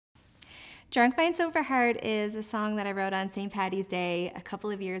Drunk Mind Sober Heart is a song that I wrote on St. Paddy's Day a couple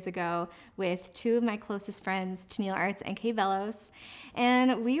of years ago with two of my closest friends, Tenille and Bellows.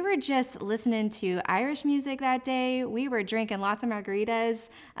 And we were just listening to Irish music that day. We were drinking lots of margaritas.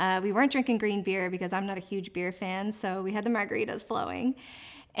 We weren't drinking green beer because I'm not a huge beer fan, so we had the margaritas flowing.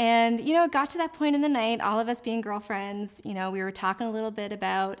 And, it got to that point in the night, all of us being girlfriends, we were talking a little bit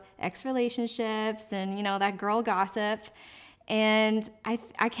about ex-relationships and, that girl gossip. And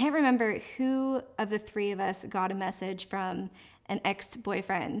I can't remember who of the three of us got a message from an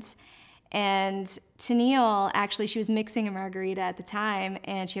ex-boyfriend. And Tenille, actually, she was mixing a margarita at the time,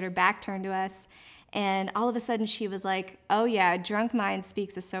 and she had her back turned to us. And all of a sudden, she was like, "Oh yeah, drunk mind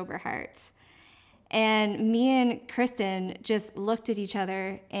speaks a sober heart." And me and Krystan just looked at each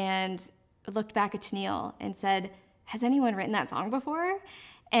other and looked back at Tenille and said, "Has anyone written that song before?"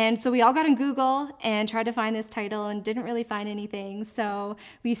 And so we all got on Google and tried to find this title and didn't really find anything. So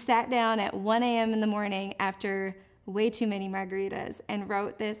we sat down at 1 a.m. in the morning after way too many margaritas and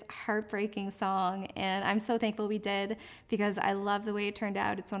wrote this heartbreaking song. And I'm so thankful we did because I love the way it turned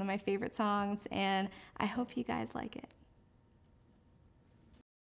out. It's one of my favorite songs, and I hope you guys like it.